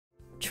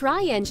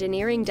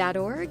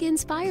TryEngineering.org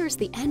inspires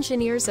the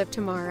engineers of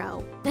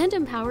tomorrow and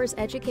empowers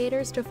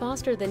educators to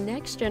foster the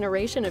next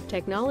generation of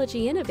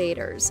technology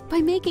innovators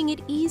by making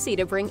it easy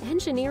to bring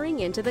engineering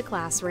into the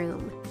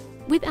classroom.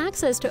 With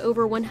access to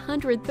over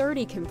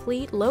 130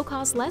 complete,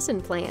 low-cost lesson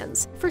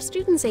plans for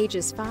students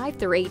ages 5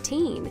 through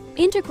 18,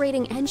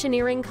 integrating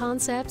engineering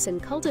concepts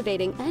and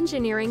cultivating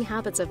engineering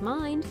habits of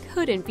mind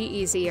couldn't be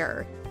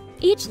easier.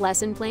 Each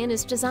lesson plan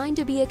is designed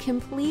to be a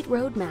complete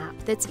roadmap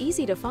that's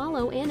easy to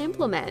follow and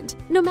implement,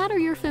 no matter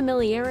your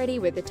familiarity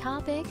with the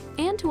topic,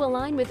 and to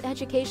align with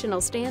educational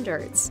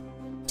standards.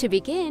 To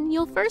begin,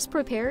 you'll first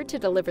prepare to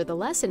deliver the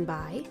lesson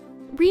by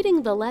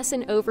reading the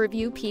lesson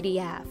overview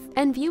PDF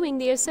and viewing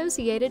the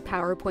associated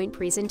PowerPoint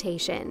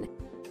presentation.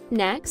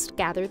 Next,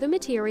 gather the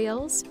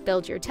materials,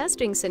 build your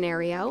testing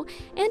scenario,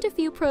 and a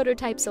few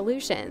prototype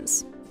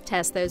solutions.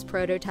 Test those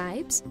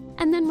prototypes,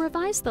 and then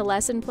revise the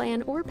lesson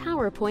plan or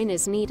PowerPoint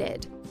as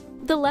needed.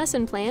 The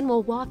lesson plan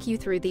will walk you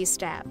through these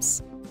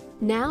steps.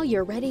 Now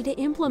you're ready to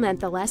implement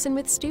the lesson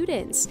with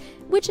students,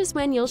 which is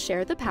when you'll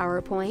share the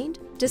PowerPoint,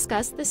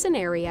 discuss the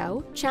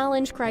scenario,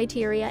 challenge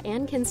criteria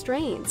and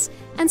constraints,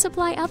 and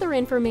supply other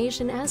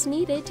information as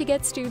needed to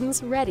get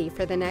students ready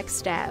for the next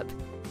step,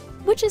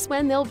 which is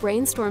when they'll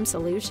brainstorm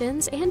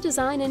solutions and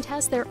design and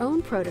test their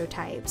own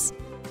prototypes.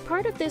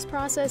 Part of this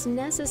process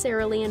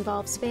necessarily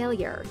involves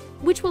failure,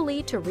 which will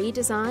lead to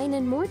redesign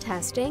and more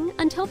testing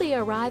until they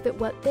arrive at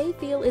what they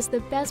feel is the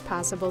best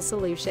possible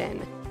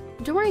solution.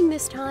 During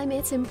this time,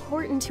 it's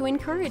important to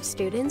encourage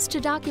students to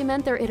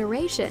document their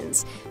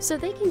iterations so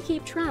they can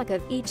keep track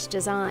of each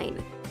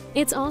design.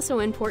 It's also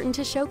important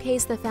to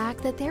showcase the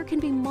fact that there can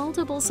be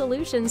multiple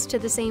solutions to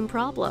the same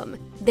problem.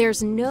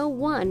 There's no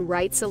one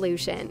right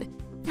solution.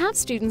 Have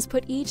students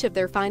put each of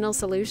their final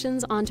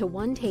solutions onto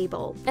one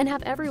table and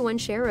have everyone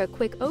share a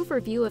quick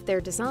overview of their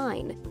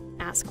design.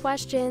 Ask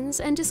questions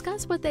and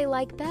discuss what they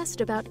like best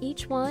about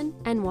each one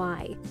and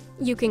why.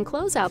 You can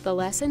close out the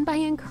lesson by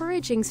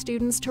encouraging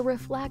students to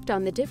reflect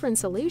on the different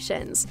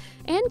solutions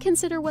and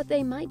consider what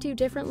they might do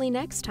differently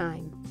next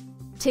time.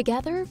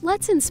 Together,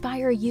 let's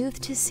inspire youth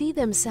to see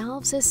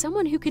themselves as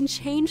someone who can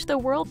change the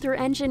world through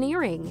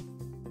engineering.